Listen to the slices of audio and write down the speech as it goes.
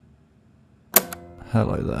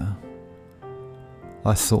Hello there.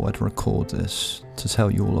 I thought I'd record this to tell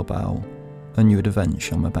you all about a new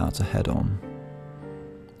adventure I'm about to head on.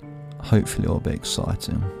 Hopefully it'll be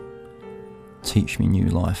exciting, teach me new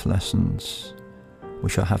life lessons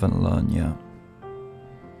which I haven't learned yet,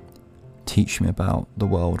 teach me about the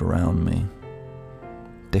world around me,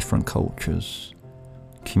 different cultures,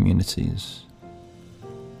 communities.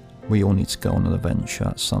 We all need to go on an adventure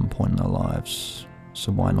at some point in our lives,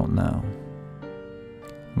 so why not now?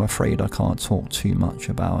 I'm afraid I can't talk too much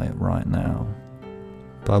about it right now,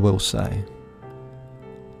 but I will say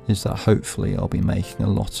is that hopefully I'll be making a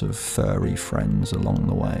lot of furry friends along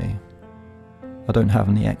the way. I don't have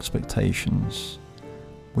any expectations,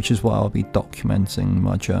 which is why I'll be documenting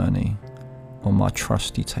my journey on my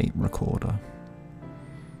trusty tape recorder.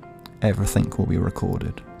 Everything will be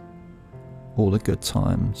recorded, all the good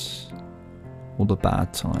times, all the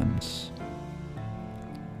bad times,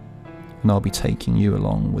 and I'll be taking you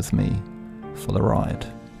along with me for the ride,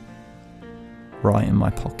 right in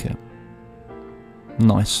my pocket,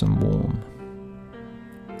 nice and warm.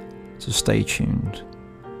 So stay tuned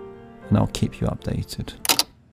and I'll keep you updated.